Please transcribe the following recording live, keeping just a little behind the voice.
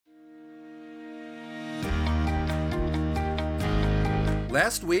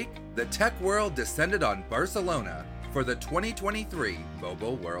Last week, the tech world descended on Barcelona for the 2023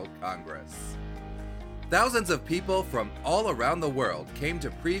 Mobile World Congress. Thousands of people from all around the world came to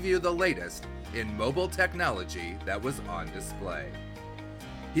preview the latest in mobile technology that was on display.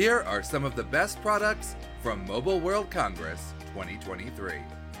 Here are some of the best products from Mobile World Congress 2023.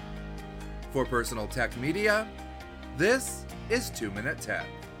 For Personal Tech Media, this is 2 Minute Tech.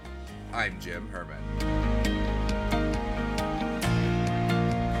 I'm Jim Herman.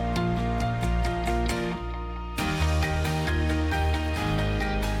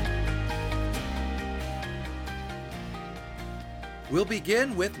 We'll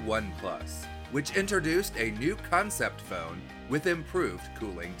begin with OnePlus, which introduced a new concept phone with improved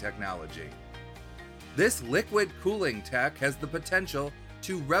cooling technology. This liquid cooling tech has the potential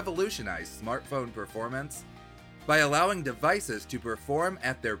to revolutionize smartphone performance by allowing devices to perform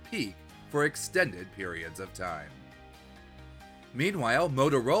at their peak for extended periods of time. Meanwhile,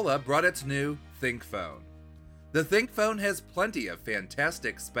 Motorola brought its new ThinkPhone. The ThinkPhone has plenty of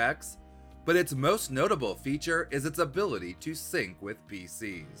fantastic specs, but its most notable feature is its ability to sync with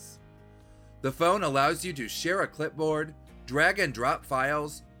PCs. The phone allows you to share a clipboard, drag and drop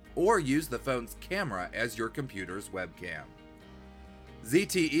files, or use the phone's camera as your computer's webcam.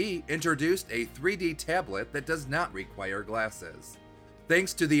 ZTE introduced a 3D tablet that does not require glasses,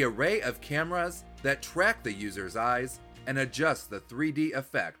 thanks to the array of cameras that track the user's eyes and adjust the 3D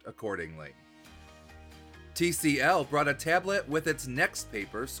effect accordingly. TCL brought a tablet with its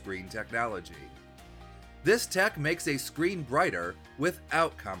NextPaper screen technology. This tech makes a screen brighter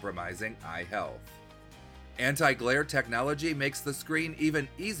without compromising eye health. Anti-glare technology makes the screen even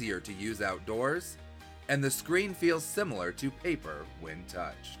easier to use outdoors, and the screen feels similar to paper when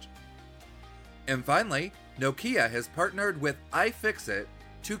touched. And finally, Nokia has partnered with iFixit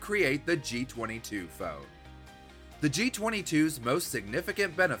to create the G22 phone. The G22's most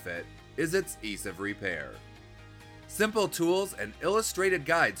significant benefit is its ease of repair. Simple tools and illustrated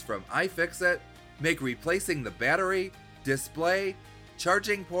guides from iFixit make replacing the battery, display,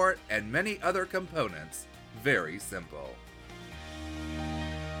 charging port, and many other components very simple.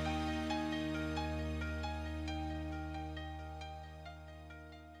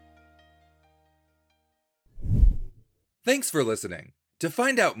 Thanks for listening. To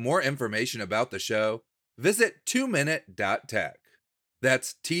find out more information about the show, visit 2minute.tech.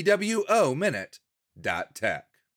 That's TWO minute.tech.